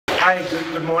Hi,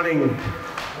 good morning.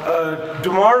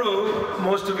 Tomorrow,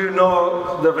 most of you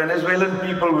know, the Venezuelan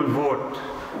people will vote.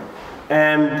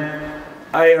 And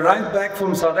I arrived back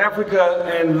from South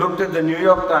Africa and looked at the New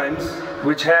York Times,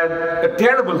 which had a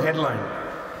terrible headline.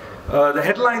 The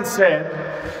headline said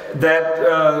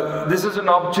that this is an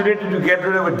opportunity to get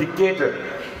rid of a dictator.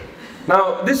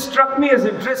 Now, this struck me as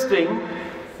interesting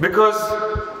because,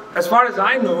 as far as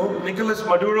I know, Nicolas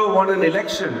Maduro won an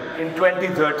election in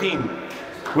 2013.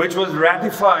 Which was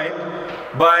ratified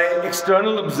by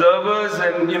external observers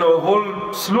and a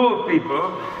whole slew of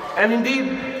people. And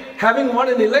indeed, having won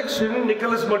an election,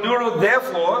 Nicolas Maduro,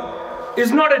 therefore,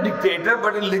 is not a dictator,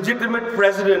 but a legitimate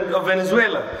president of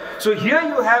Venezuela. So here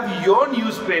you have your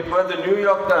newspaper, the New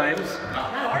York Times,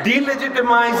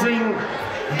 delegitimizing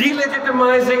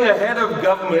a head of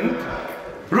government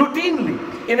routinely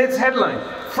in its headline,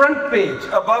 front page,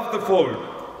 above the fold.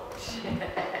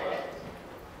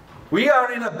 We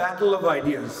are in a battle of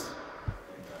ideas.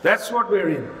 That's what we're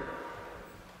in.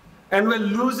 And we're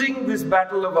losing this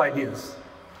battle of ideas.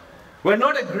 We're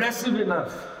not aggressive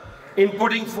enough in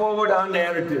putting forward our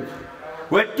narrative.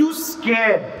 We're too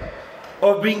scared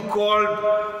of being called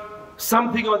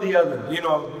something or the other.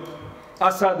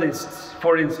 Assadists,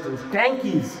 for instance,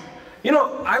 tankies.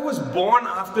 I was born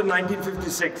after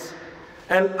 1956.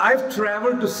 And I've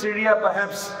traveled to Syria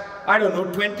perhaps,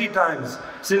 20 times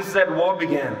since that war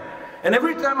began. And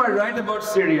every time I write about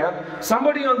Syria,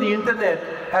 somebody on the internet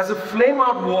has a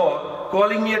flame-out war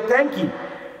calling me a tanky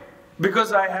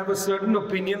because I have a certain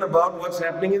opinion about what's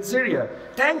happening in Syria.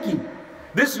 Tanky.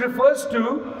 This refers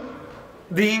to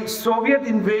the Soviet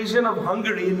invasion of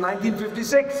Hungary in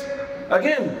 1956.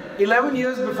 Again, 11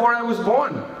 years before I was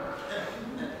born.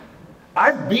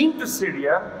 I've been to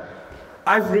Syria.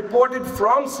 I've reported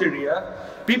from Syria.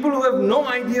 People who have no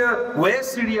idea where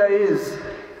Syria is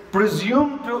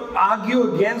presume to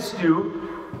argue against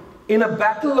you in a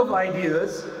battle of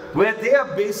ideas where they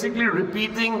are basically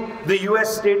repeating the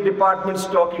US State Department's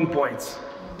talking points.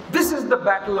 This is the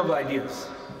battle of ideas.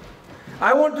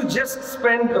 I want to just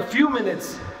spend a few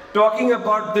minutes talking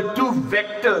about the two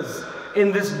vectors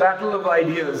in this battle of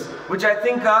ideas, which I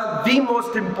think are the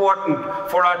most important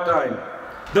for our time.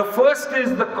 The first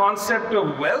is the concept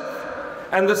of wealth,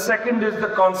 and the second is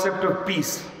the concept of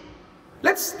peace.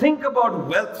 Let's think about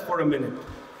wealth for a minute.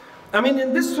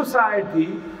 In this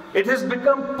society, it has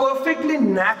become perfectly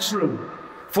natural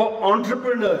for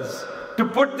entrepreneurs to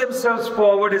put themselves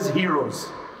forward as heroes.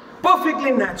 Perfectly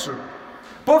natural.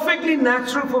 Perfectly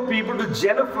natural for people to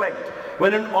genuflect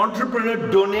when an entrepreneur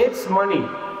donates money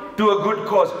to a good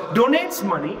cause. Donates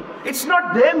money, it's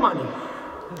not their money.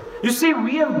 You see,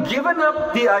 we have given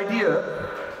up the idea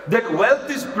that wealth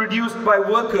is produced by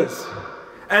workers.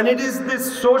 And it is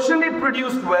this socially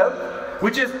produced wealth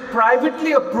which is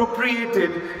privately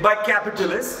appropriated by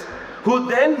capitalists who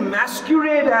then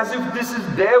masquerade as if this is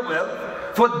their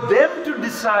wealth for them to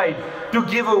decide to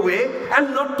give away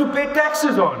and not to pay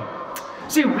taxes on.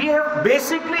 See, we have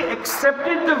basically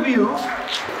accepted the view,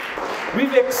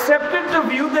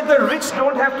 that the rich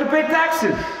don't have to pay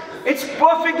taxes. It's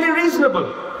perfectly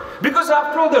reasonable. Because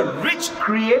after all, the rich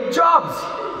create jobs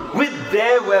with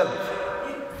their wealth.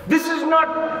 This is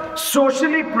not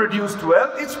socially produced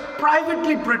wealth, it's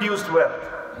privately produced wealth.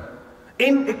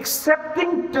 In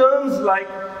accepting terms like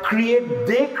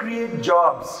they create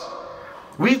jobs,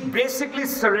 we've basically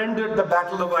surrendered the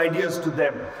battle of ideas to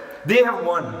them. They have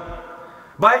won.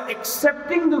 By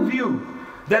accepting the view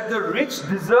that the rich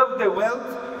deserve their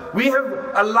wealth, we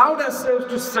have allowed ourselves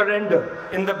to surrender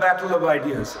in the battle of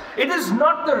ideas. It is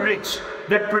not the rich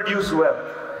that produce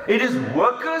wealth. It is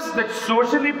workers that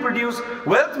socially produce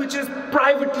wealth which is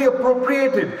privately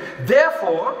appropriated.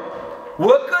 Therefore,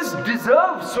 workers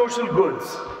deserve social goods.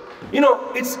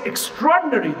 It's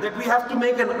extraordinary that we have to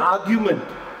make an argument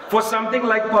for something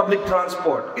like public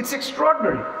transport. It's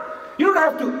extraordinary. You don't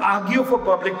have to argue for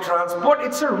public transport,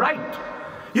 it's a right.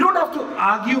 You don't have to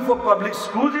argue for public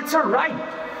schools, it's a right.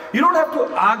 You don't have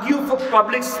to argue for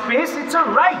public space, it's a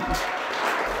right.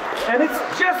 And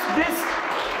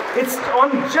it's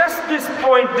on just this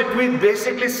point that we've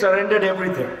basically surrendered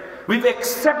everything. We've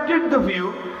accepted the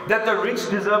view that the rich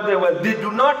deserve their wealth. They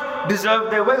do not deserve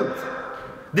their wealth.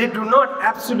 They do not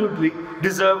absolutely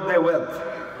deserve their wealth.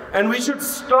 And we should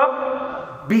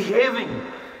stop behaving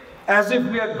as if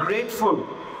we are grateful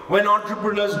when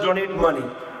entrepreneurs donate money.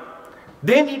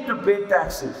 They need to pay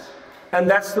taxes, and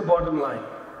that's the bottom line.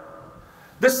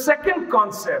 The second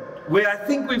concept, where I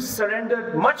think we've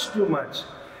surrendered much too much,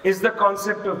 is the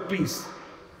concept of peace.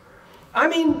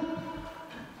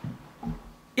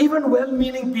 Even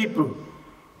well-meaning people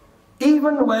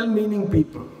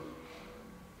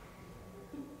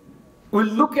will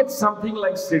look at something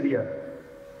like Syria,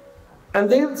 and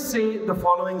they'll say the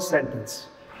following sentence: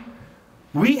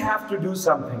 we have to do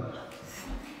something.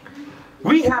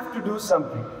 We have to do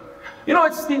something. You know,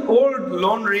 it's the old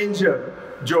Lone Ranger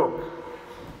joke.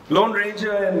 Lone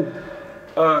Ranger and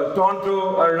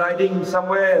Tonto are riding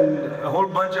somewhere, and a whole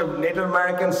bunch of Native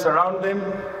Americans surround them,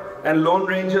 and Lone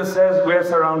Ranger says, we're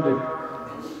surrounded.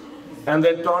 And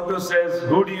then Tonto says,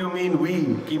 who do you mean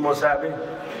we, Kimo Sabe?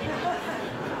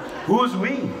 Who's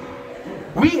we?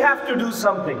 We have to do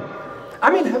something. I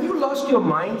mean, have you lost your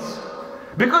minds?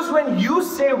 Because when you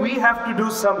say we have to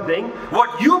do something,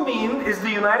 what you mean is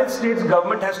the United States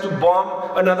government has to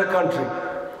bomb another country.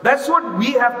 That's what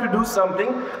we have to do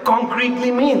something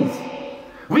concretely means.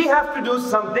 We have to do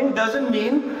something doesn't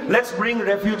mean let's bring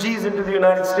refugees into the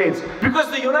United States,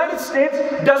 because the United States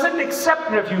doesn't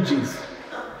accept refugees.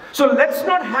 So let's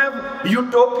not have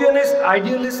utopianist,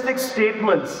 idealistic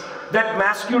statements that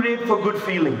masquerade for good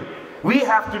feeling. We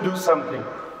have to do something.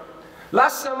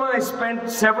 Last summer, I spent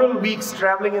several weeks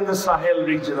traveling in the Sahel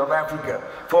region of Africa,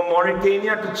 from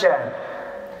Mauritania to Chad.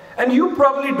 And you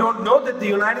probably don't know that the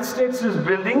United States is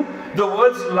building the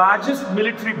world's largest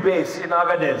military base in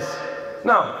Agadez.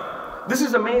 Now, this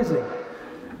is amazing.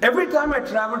 Every time I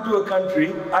travel to a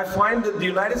country, I find that the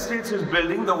United States is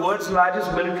building the world's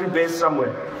largest military base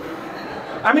somewhere.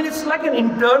 I mean, it's like an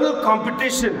internal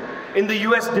competition in the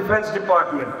US Defense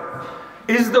Department.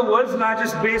 Is the world's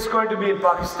largest base going to be in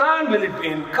Pakistan? Will it be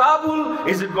in Kabul?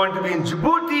 Is it going to be in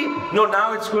Djibouti? No,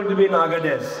 now it's going to be in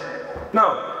Agadez.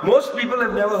 Now, most people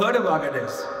have never heard of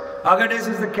Agadez. Agadez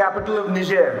is the capital of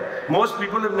Niger. Most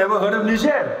people have never heard of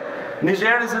Niger.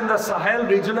 Niger is in the Sahel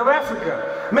region of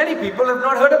Africa. Many people have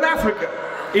not heard of Africa.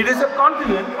 It is a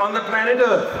continent on the planet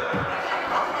Earth.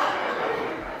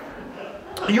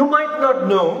 You might not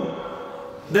know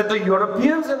that the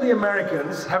Europeans and the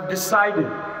Americans have decided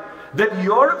that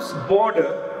Europe's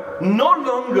border no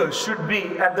longer should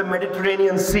be at the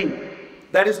Mediterranean Sea.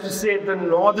 That is to say, at the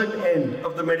northern end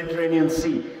of the Mediterranean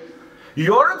Sea.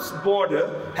 Europe's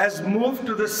border has moved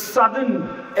to the southern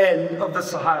end of the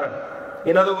Sahara.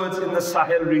 In other words, in the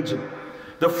Sahel region.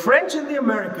 The French and the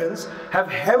Americans have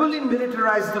heavily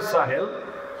militarized the Sahel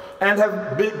and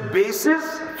have built bases,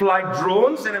 fly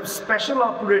drones, and have special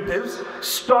operatives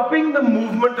stopping the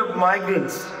movement of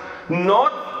migrants,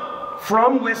 not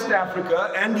from West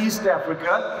Africa and East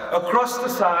Africa, across the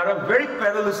Sahara, very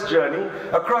perilous journey,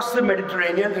 across the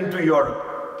Mediterranean into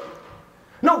Europe.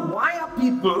 Now, why are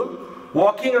people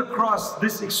walking across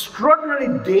this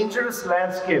extraordinarily dangerous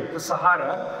landscape, the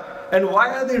Sahara, and why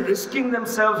are they risking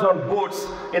themselves on boats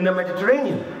in the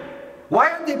Mediterranean? Why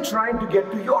are they trying to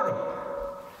get to Europe?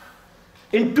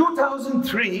 In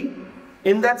 2003,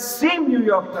 in that same New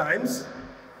York Times,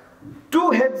 two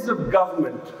heads of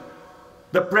government,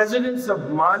 the presidents of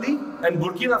Mali and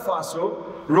Burkina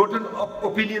Faso, wrote an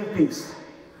opinion piece.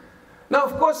 Now,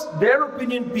 of course, their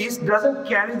opinion piece doesn't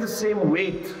carry the same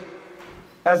weight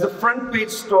as the front page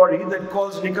story that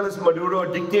calls Nicolas Maduro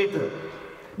a dictator.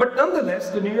 But nonetheless,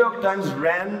 the New York Times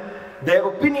ran their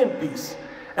opinion piece.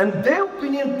 And their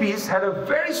opinion piece had a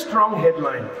very strong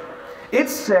headline. It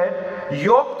said,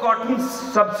 your cotton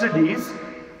subsidies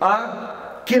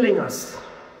are killing us.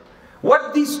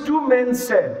 What these two men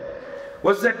said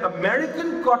was that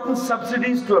American cotton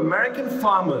subsidies to American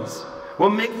farmers were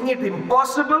making it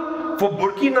impossible for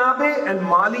Burkinabe and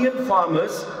Malian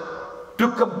farmers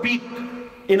to compete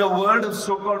in a world of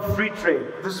so-called free trade.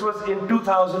 This was in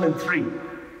 2003.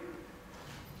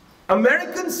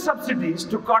 American subsidies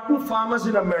to cotton farmers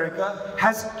in America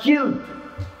has killed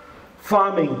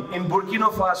farming in Burkina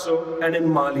Faso and in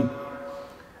Mali.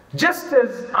 Just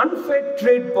as unfair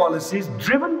trade policies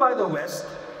driven by the West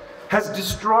has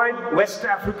destroyed West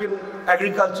African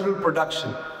agricultural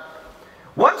production.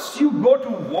 Once you go to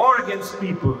war against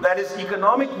people, that is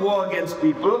economic war against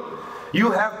people,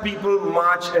 you have people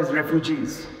march as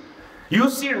refugees. You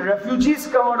see refugees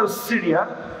come out of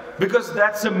Syria because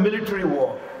that's a military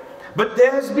war. But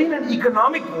there has been an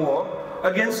economic war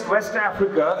against West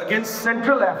Africa, against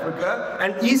Central Africa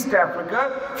and East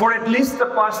Africa for at least the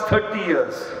past 30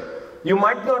 years. You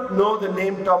might not know the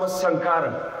name Thomas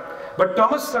Sankara, but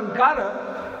Thomas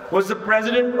Sankara was the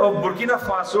president of Burkina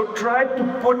Faso, tried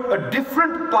to put a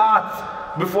different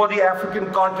path before the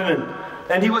African continent,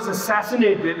 and he was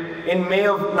assassinated in May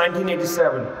of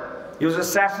 1987. He was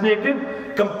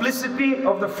assassinated, complicity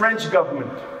of the French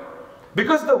government.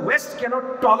 Because the West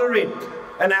cannot tolerate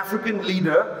an African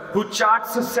leader who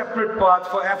charts a separate path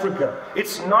for Africa.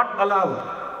 It's not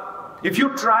allowed. If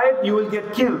you try it, you will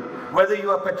get killed, whether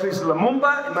you are Patrice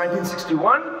Lumumba in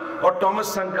 1961 or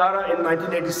Thomas Sankara in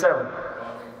 1987.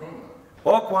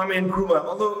 or Kwame Nkrumah,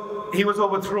 although he was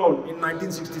overthrown in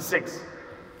 1966.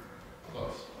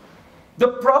 The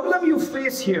problem you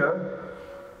face here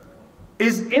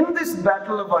is in this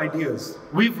battle of ideas,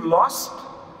 we've lost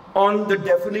on the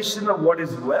definition of what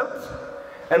is wealth,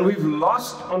 and we've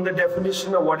lost on the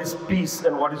definition of what is peace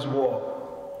and what is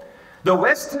war. The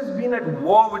West has been at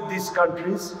war with these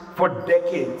countries for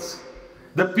decades.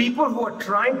 The people who are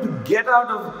trying to get out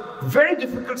of very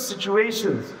difficult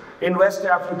situations in West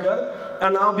Africa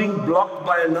are now being blocked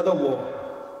by another war.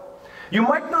 You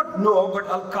might not know, but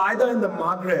Al-Qaeda in the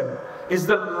Maghreb is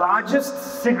the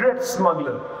largest cigarette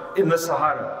smuggler in the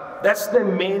Sahara. That's their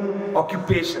main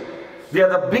occupation. They are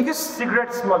the biggest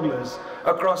cigarette smugglers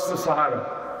across the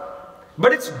Sahara.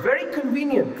 But it's very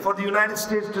convenient for the United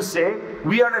States to say,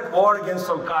 we are at war against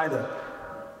Al-Qaeda.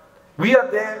 We are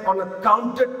there on a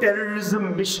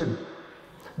counter-terrorism mission.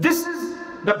 This is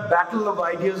the battle of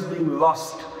ideas being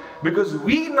lost, because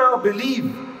we now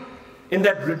believe in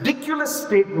that ridiculous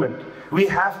statement, we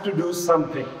have to do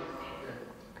something.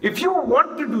 If you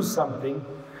want to do something,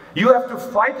 you have to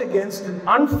fight against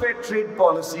unfair trade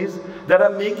policies that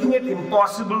are making it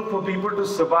impossible for people to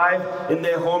survive in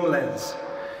their homelands.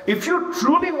 If you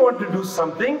truly want to do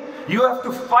something, you have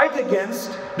to fight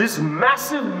against this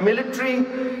massive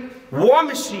military war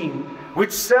machine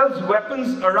which sells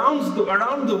weapons around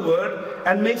the world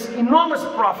and makes enormous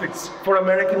profits for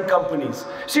American companies.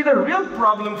 See, the real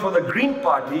problem for the Green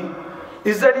Party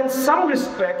is that in some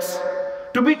respects,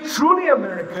 to be truly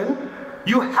American,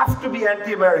 you have to be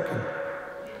anti-American.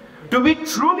 To be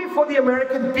truly for the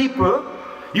American people,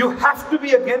 you have to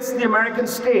be against the American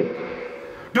state.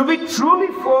 To be truly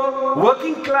for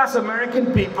working class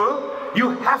American people,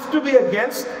 you have to be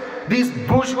against these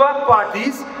bourgeois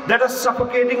parties that are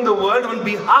suffocating the world on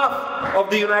behalf of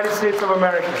the United States of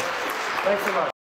America. Thanks a lot.